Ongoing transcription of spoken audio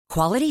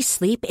Quality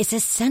sleep is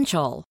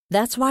essential.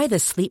 That's why the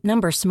Sleep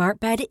Number Smart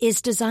Bed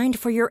is designed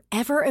for your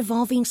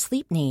ever-evolving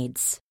sleep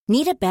needs.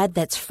 Need a bed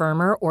that's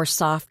firmer or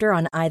softer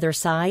on either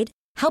side?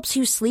 Helps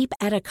you sleep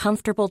at a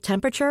comfortable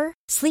temperature?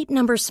 Sleep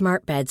Number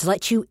Smart Beds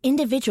let you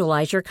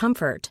individualize your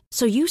comfort,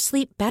 so you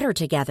sleep better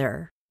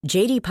together.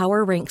 J.D.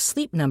 Power ranks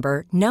Sleep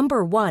Number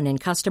number 1 in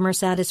customer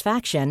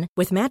satisfaction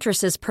with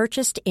mattresses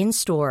purchased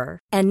in-store.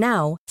 And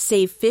now,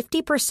 save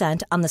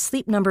 50% on the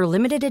Sleep Number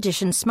Limited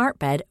Edition Smart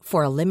Bed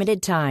for a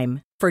limited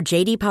time. For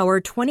J.D. Power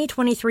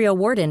 2023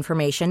 award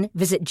information,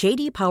 visit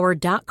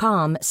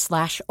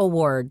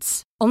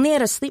jdpower.com/awards. Only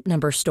at a Sleep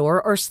Number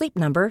store or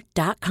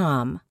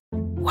sleepnumber.com.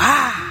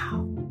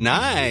 Wow!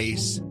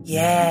 Nice!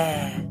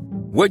 Yeah!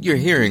 What you're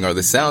hearing are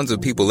the sounds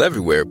of people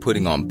everywhere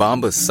putting on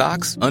Bombas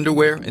socks,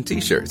 underwear, and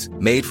T-shirts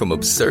made from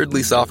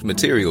absurdly soft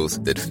materials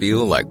that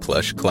feel like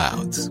plush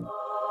clouds.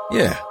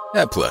 Yeah,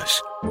 that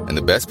plush. And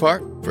the best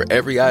part? For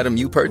every item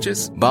you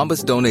purchase,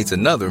 Bombas donates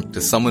another to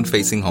someone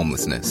facing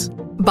homelessness.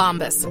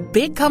 Bombas.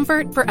 Big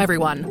comfort for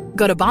everyone.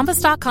 Go to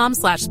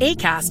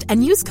bombas.com/ACAST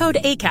and use code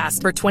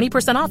ACAST for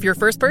 20% off your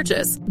first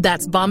purchase.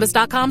 That's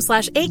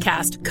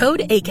bombas.com/ACAST.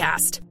 Code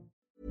ACAST.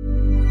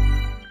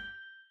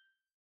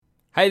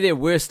 Hey there,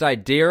 worst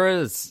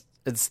ideas.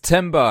 It's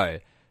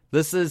Timbo.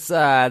 This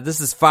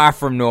is far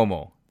from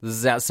normal. This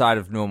is outside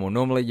of normal.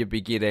 Normally you'd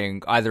be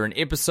getting either an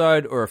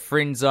episode or a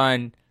friend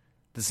zone.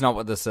 That's not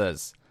what this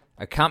is.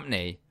 A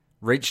company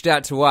reached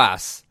out to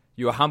us,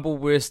 your humble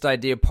worst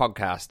idea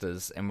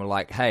podcasters, and were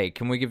like, hey,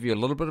 can we give you a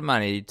little bit of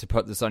money to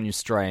put this on your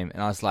stream?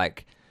 And I was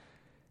like,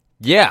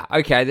 yeah,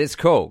 okay, that's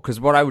cool. Because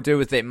what I would do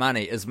with that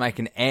money is make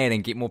an ad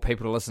and get more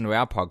people to listen to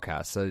our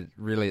podcast. So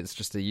really, it's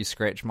just a you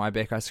scratch my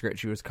back, I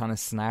scratch yours kind of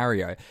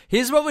scenario.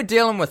 Here's what we're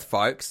dealing with,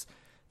 folks.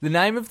 The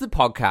name of the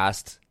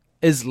podcast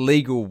is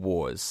Legal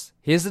Wars.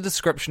 Here's the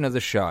description of the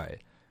show.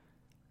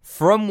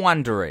 From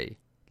Wondery,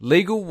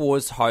 Legal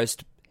Wars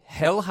host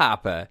Hill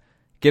Harper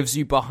gives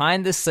you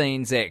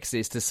behind-the-scenes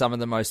access to some of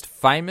the most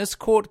famous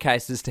court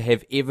cases to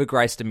have ever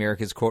graced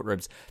America's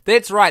courtrooms.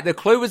 That's right, the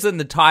clue was in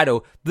the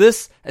title.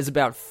 This is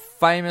about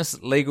famous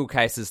legal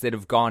cases that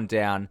have gone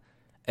down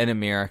in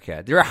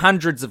America. There are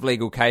hundreds of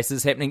legal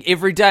cases happening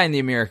every day in the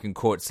American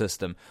court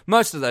system.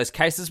 Most of those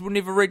cases will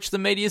never reach the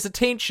media's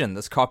attention,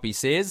 this copy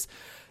says.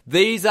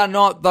 These are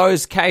not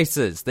those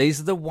cases. These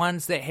are the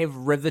ones that have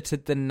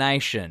riveted the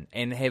nation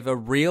and have a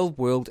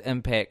real-world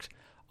impact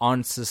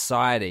on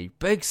society.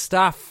 Big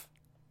stuff.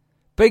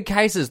 Big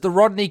cases, the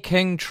Rodney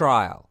King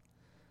trial,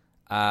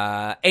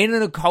 Anna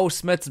Nicole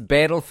Smith's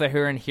battle for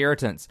her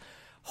inheritance,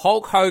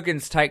 Hulk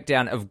Hogan's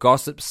takedown of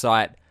gossip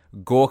site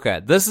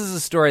Gawker. This is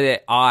a story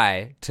that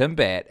I, Tim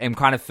Batt, am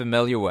kind of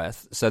familiar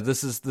with, so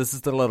this is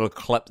the little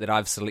clip that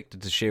I've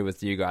selected to share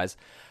with you guys.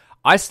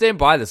 I stand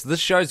by this. This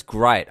show's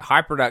great.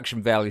 High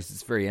production values.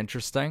 It's very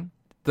interesting.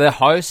 The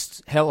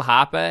host, Hill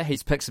Harper,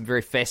 he's picked some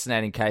very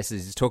fascinating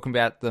cases. He's talking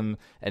about them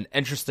in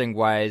interesting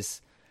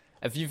ways.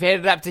 If you've had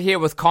it up to here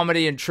with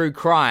comedy and true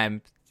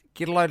crime,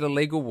 get a load of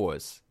Legal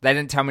Wars. They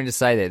didn't tell me to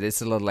say that.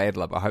 It's a little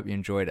ad-lib. I hope you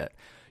enjoyed it.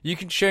 You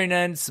can tune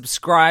in,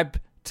 subscribe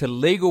to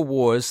Legal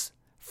Wars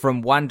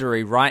from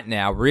Wondery right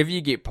now, wherever you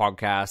get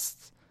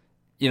podcasts.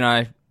 You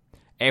know,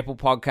 Apple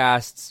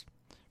Podcasts,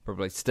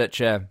 probably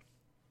Stitcher,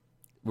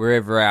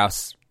 wherever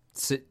else.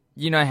 So,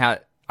 you know how...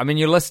 I mean,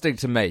 you're listening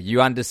to me.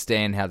 You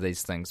understand how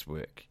these things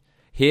work.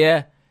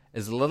 Here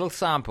is a little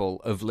sample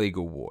of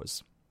Legal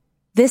Wars.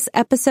 This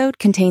episode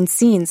contains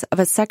scenes of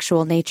a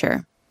sexual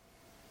nature.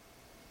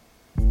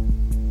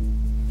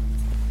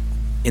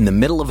 In the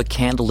middle of a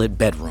candlelit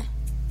bedroom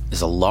is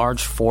a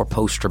large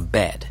 4-poster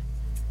bed.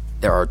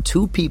 There are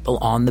 2 people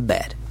on the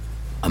bed,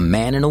 a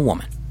man and a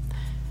woman.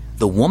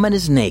 The woman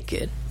is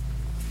naked.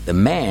 The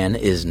man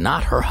is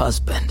not her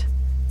husband,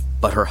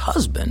 but her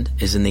husband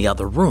is in the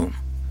other room.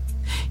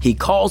 He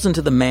calls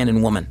into the man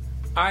and woman,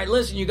 "All right,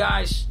 listen, you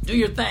guys, do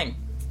your thing.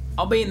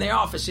 I'll be in the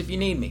office if you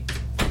need me,"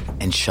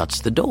 and shuts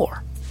the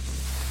door.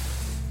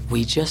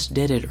 "We just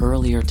did it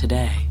earlier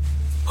today."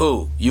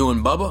 "Who, you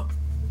and Bubba?"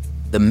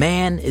 The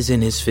man is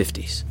in his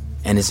 50s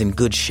and is in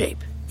good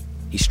shape.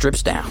 He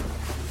strips down.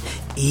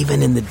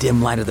 Even in the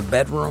dim light of the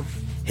bedroom,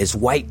 his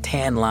white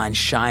tan lines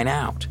shine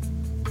out.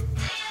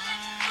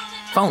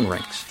 Phone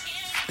rings.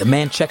 The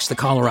man checks the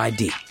caller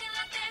ID.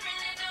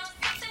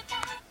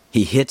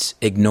 He hits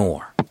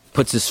ignore,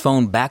 puts his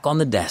phone back on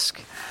the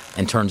desk,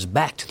 and turns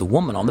back to the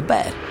woman on the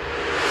bed.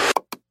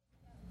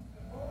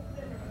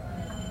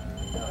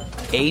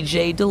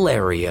 AJ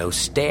Delario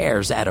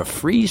stares at a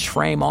freeze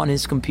frame on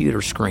his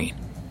computer screen.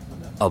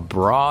 A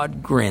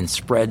broad grin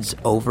spreads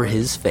over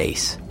his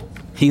face.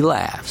 He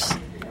laughs.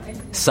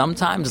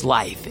 Sometimes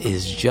life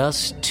is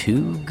just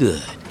too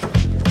good.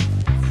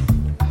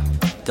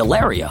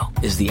 Delario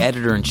is the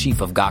editor-in-chief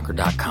of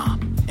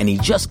Gawker.com, and he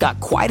just got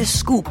quite a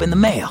scoop in the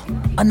mail,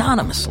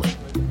 anonymously.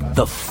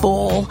 The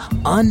full,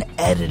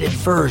 unedited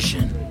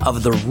version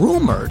of the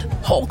rumored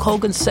Hulk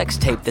Hogan sex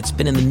tape that's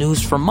been in the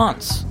news for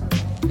months.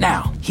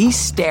 Now, he's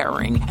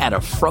staring at a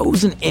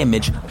frozen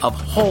image of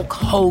Hulk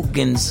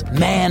Hogan's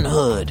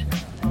manhood.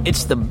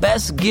 It's the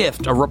best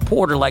gift a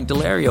reporter like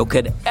Delario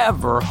could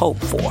ever hope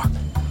for.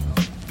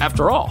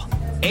 After all,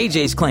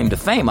 AJ's claim to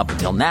fame up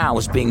until now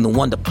is being the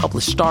one to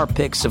publish star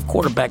pics of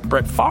quarterback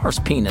Brett Favre's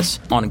penis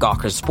on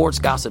Gawker's sports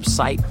gossip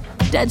site,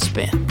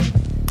 Deadspin.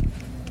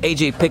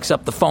 AJ picks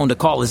up the phone to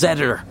call his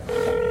editor.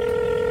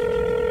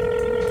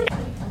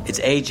 It's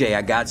AJ,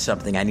 I got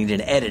something. I need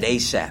an edit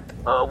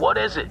ASAP. What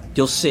is it?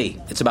 You'll see.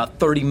 It's about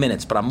 30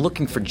 minutes, but I'm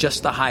looking for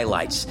just the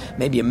highlights.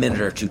 Maybe a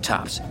minute or two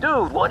tops.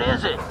 Dude, what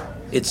is it?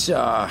 It's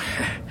the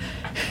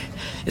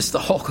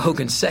Hulk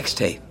Hogan sex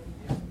tape.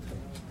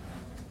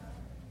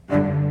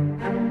 On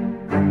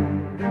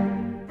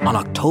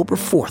October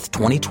 4th,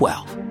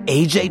 2012,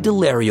 AJ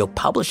Delario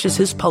publishes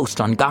his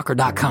post on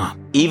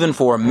Gawker.com. Even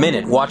for a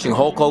minute, watching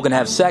Hulk Hogan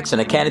have sex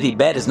in a canopy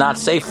bed is not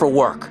safe for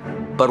work.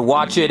 But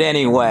watch it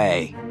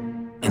anyway.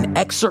 An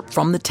excerpt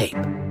from the tape,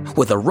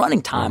 with a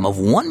running time of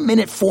 1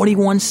 minute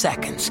 41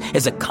 seconds,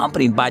 is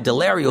accompanied by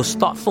Delario's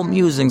thoughtful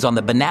musings on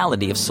the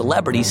banality of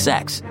celebrity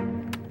sex.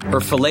 Her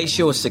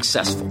fellatio is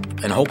successful,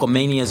 and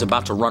Hulkamania is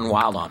about to run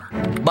wild on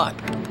her. But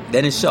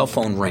then his cell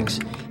phone rings.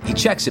 He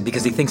checks it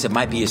because he thinks it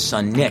might be his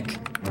son, Nick.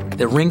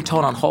 The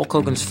ringtone on Hulk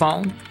Hogan's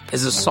phone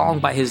is a song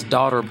by his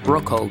daughter,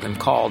 Brooke Hogan,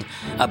 called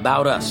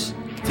About Us,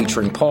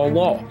 featuring Paul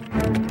Wall.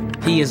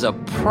 He is a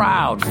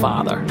proud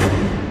father.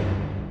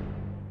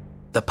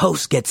 The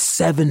post gets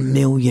 7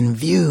 million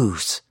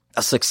views,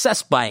 a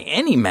success by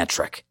any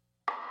metric.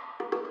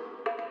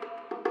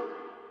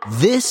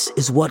 This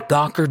is what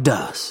Gawker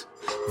does.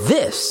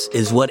 This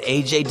is what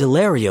AJ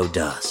Delario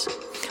does.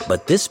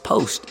 But this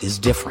post is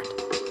different.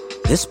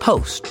 This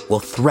post will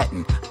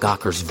threaten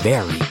Gawker's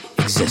very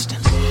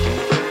existence.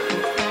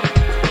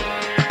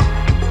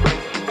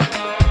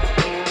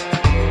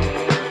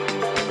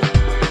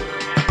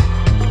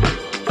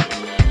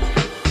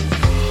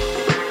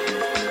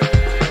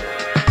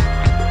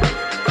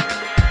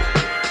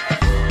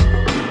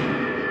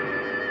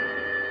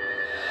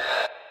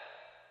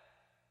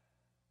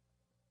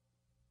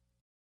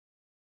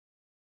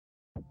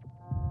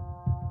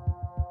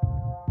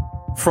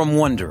 From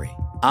Wondery,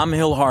 I'm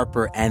Hill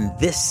Harper, and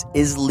this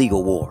is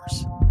Legal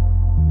Wars.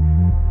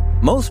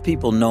 Most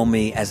people know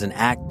me as an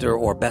actor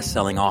or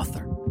best-selling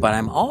author, but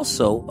I'm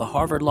also a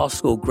Harvard Law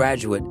School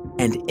graduate,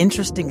 and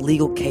interesting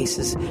legal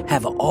cases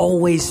have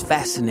always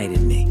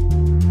fascinated me.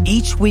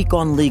 Each week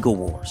on Legal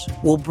Wars,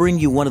 we'll bring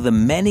you one of the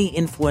many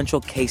influential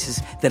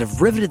cases that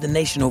have riveted the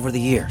nation over the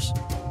years.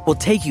 We'll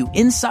take you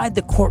inside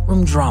the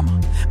courtroom drama,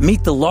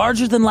 meet the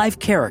larger-than-life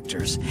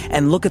characters,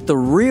 and look at the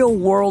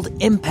real-world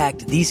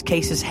impact these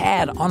cases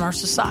had on our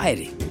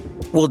society.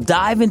 We'll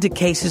dive into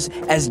cases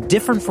as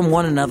different from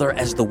one another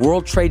as the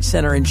World Trade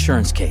Center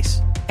insurance case,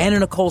 Anna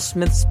Nicole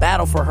Smith's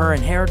battle for her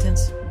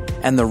inheritance,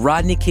 and the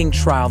Rodney King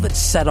trial that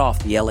set off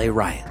the LA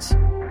riots.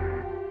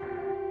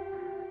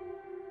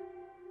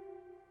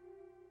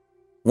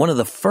 One of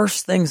the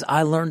first things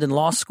I learned in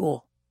law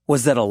school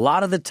was that a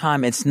lot of the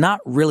time it's not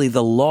really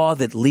the law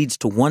that leads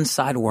to one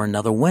side or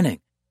another winning.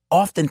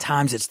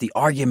 Oftentimes it's the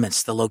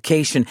arguments, the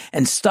location,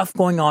 and stuff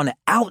going on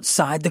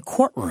outside the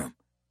courtroom.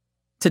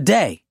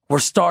 Today, we're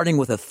starting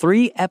with a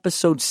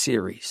 3-episode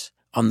series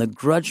on the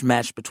grudge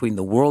match between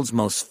the world's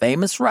most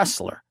famous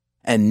wrestler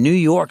and New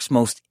York's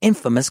most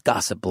infamous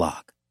gossip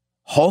blog,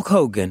 Hulk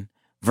Hogan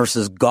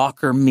versus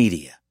Gawker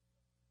Media.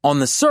 On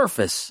the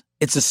surface,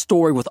 it's a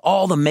story with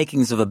all the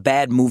makings of a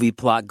bad movie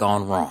plot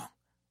gone wrong.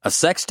 A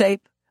sex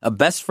tape, a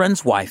best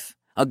friend's wife,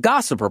 a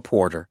gossip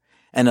reporter,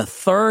 and a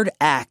third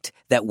act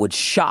that would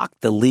shock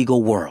the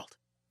legal world.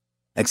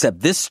 Except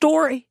this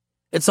story,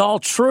 it's all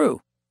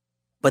true.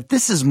 But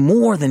this is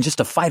more than just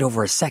a fight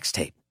over a sex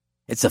tape.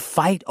 It's a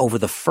fight over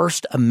the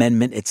First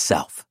Amendment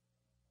itself.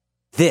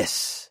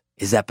 This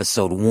is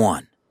episode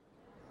 1.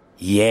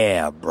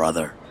 Yeah,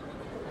 brother.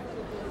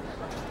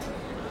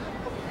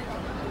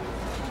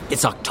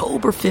 It's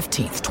October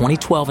 15th,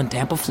 2012 in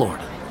Tampa,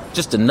 Florida.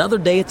 Just another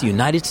day at the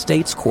United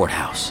States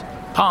Courthouse.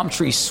 Palm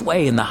trees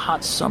sway in the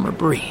hot summer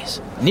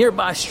breeze.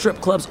 Nearby strip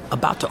clubs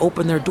about to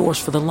open their doors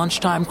for the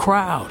lunchtime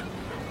crowd.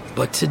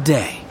 But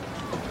today,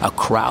 a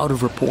crowd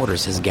of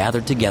reporters has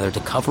gathered together to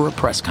cover a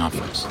press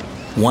conference.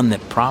 One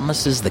that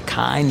promises the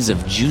kinds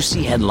of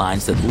juicy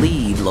headlines that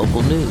lead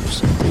local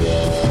news.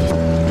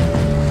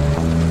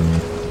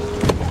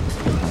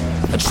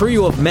 A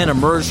trio of men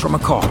emerge from a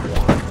car.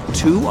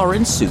 2 are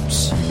in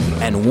suits,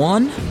 and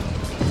one,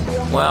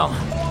 well,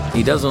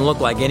 he doesn't look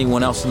like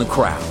anyone else in the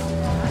crowd,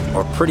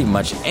 or pretty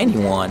much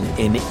anyone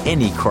in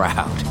any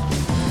crowd.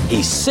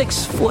 He's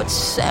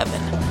 6'7",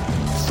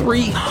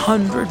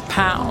 300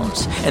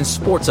 pounds, and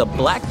sports a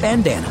black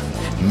bandana,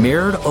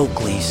 mirrored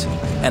Oakleys,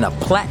 and a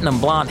platinum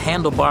blonde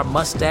handlebar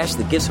mustache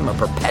that gives him a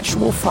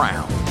perpetual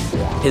frown.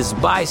 His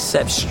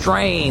biceps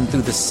strain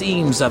through the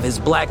seams of his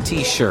black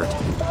t-shirt.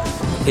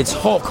 It's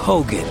Hulk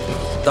Hogan,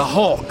 the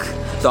Hulk,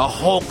 the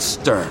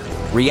Hulkster,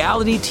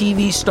 reality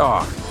TV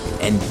star,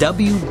 and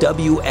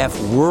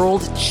WWF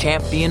World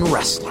Champion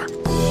wrestler.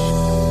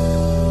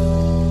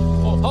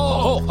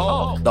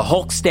 The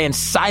Hulk stands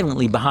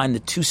silently behind the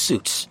 2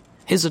 suits,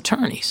 his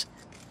attorneys.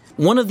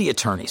 One of the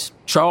attorneys,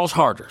 Charles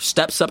Harder,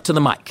 steps up to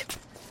the mic.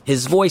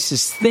 His voice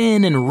is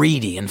thin and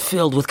reedy and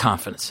filled with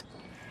confidence.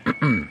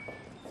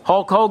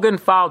 Hulk Hogan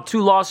filed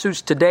 2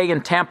 lawsuits today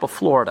in Tampa,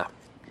 Florida.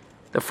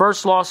 The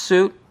first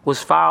lawsuit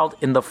was filed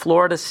in the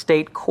Florida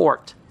State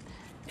Court.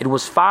 It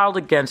was filed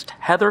against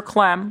Heather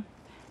Clem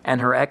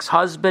and her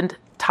ex-husband,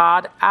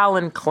 Todd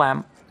Allen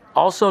Clem,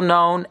 also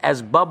known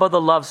as Bubba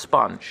the Love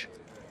Sponge.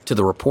 To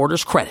the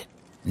reporter's credit,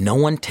 no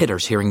one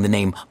titters hearing the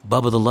name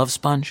Bubba the Love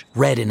Sponge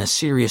read in a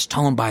serious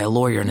tone by a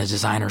lawyer in a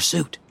designer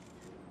suit.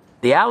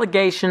 The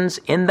allegations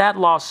in that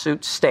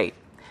lawsuit state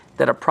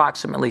that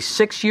approximately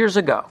 6 years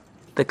ago,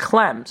 the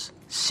Clems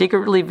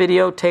secretly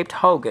videotaped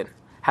Hogan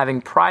having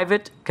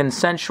private,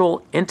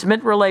 consensual,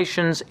 intimate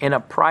relations in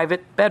a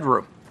private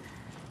bedroom.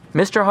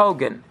 Mr.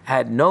 Hogan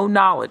had no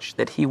knowledge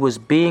that he was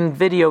being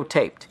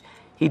videotaped.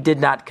 He did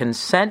not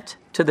consent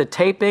to the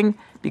taping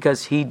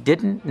because he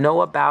didn't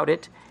know about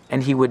it,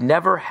 and he would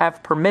never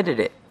have permitted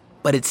it.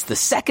 But it's the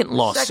second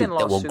lawsuit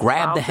that will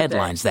grab the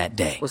headlines that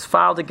day. Was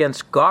filed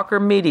against Gawker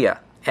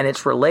Media and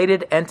its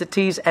related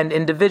entities and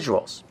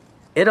individuals.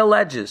 It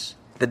alleges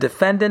the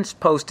defendants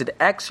posted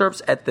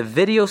excerpts at the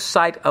video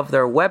site of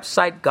their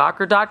website,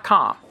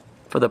 Gawker.com,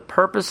 for the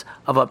purpose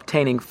of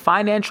obtaining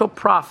financial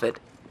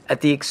profit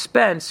at the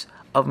expense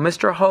of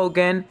Mr.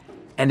 Hogan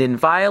and in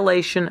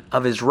violation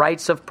of his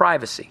rights of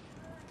privacy.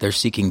 They're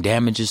seeking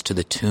damages to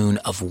the tune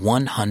of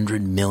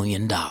 $100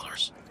 million.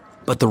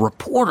 But the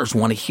reporters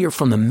want to hear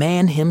from the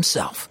man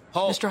himself.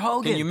 Mr.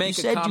 Hogan, can you make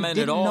you said a comment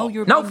you at didn't all? know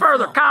you were No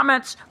further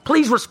comments.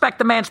 Please respect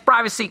the man's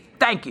privacy.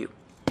 Thank you.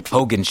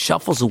 Hogan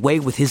shuffles away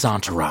with his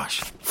entourage,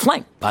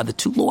 flanked by the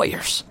 2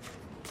 lawyers.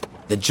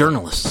 The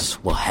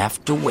journalists will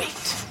have to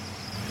wait.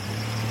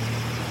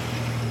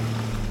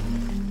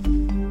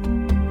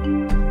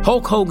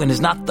 Hulk Hogan is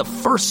not the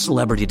first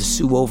celebrity to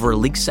sue over a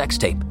leaked sex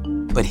tape,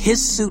 but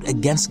his suit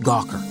against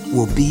Gawker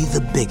will be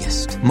the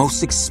biggest,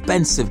 most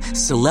expensive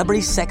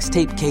celebrity sex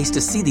tape case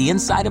to see the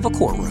inside of a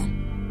courtroom.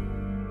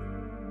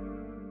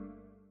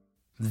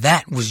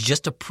 That was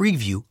just a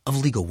preview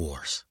of Legal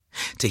Wars.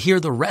 To hear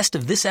the rest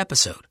of this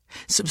episode,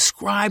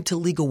 subscribe to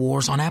Legal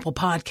Wars on Apple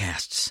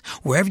Podcasts,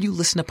 wherever you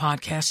listen to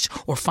podcasts,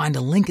 or find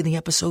a link in the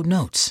episode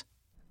notes.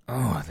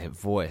 Oh, that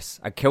voice.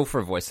 I'd kill for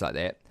a voice like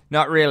that.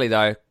 Not really,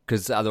 though,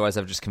 because otherwise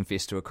I've just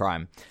confessed to a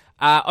crime.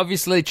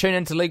 Obviously, tune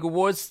into Legal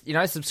Wars.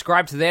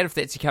 Subscribe to that if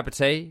that's your cup of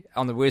tea.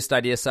 On the Worst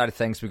Idea side of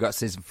things, we've got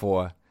Season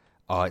 4.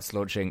 Oh, it's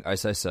launching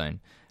so soon.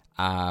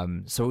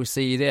 So we'll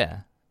see you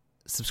there.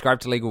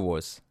 Subscribe to Legal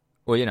Wars.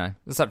 Or,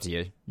 it's up to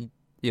you.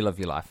 You live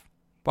your life.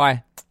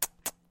 Bye.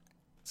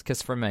 It's a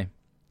kiss from me.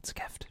 It's a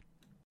gift.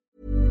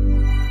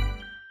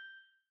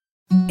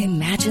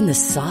 Imagine the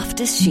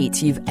softest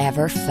sheets you've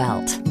ever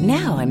felt.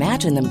 Now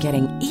imagine them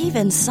getting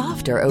even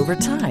softer over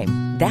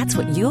time. That's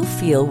what you'll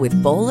feel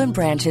with Boll &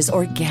 Branch's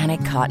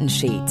organic cotton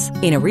sheets.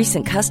 In a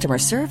recent customer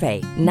survey,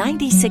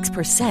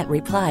 96%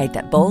 replied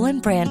that Boll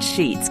 & Branch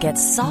sheets get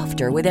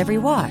softer with every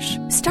wash.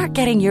 Start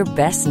getting your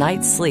best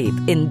night's sleep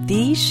in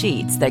these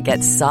sheets that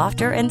get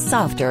softer and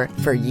softer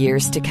for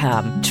years to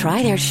come.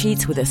 Try their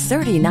sheets with a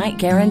 30-night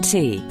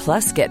guarantee.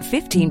 Plus, get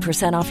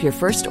 15% off your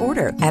first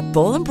order at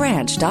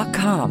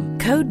bollandbranch.com.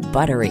 Code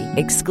BUTTERY.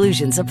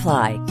 Exclusions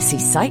apply. See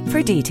site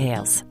for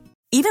details.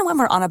 Even when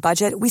we're on a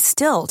budget, we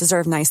still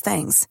deserve nice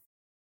things.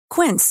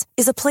 Quince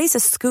is a place to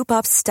scoop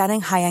up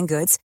stunning high-end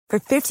goods for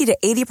 50 to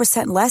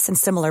 80% less than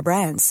similar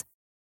brands.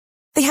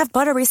 They have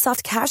buttery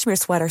soft cashmere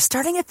sweaters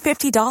starting at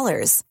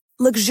 $50,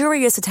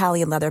 luxurious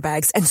Italian leather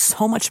bags, and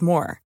so much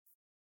more.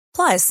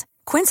 Plus,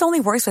 Quince only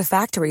works with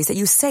factories that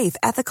use safe,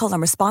 ethical, and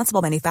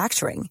responsible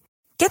manufacturing.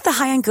 Get the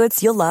high-end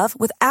goods you'll love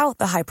without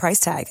the high price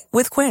tag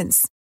with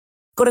Quince.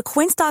 Go to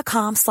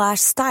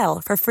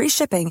quince.com/style for free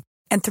shipping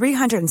and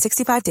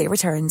 365-day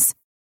returns.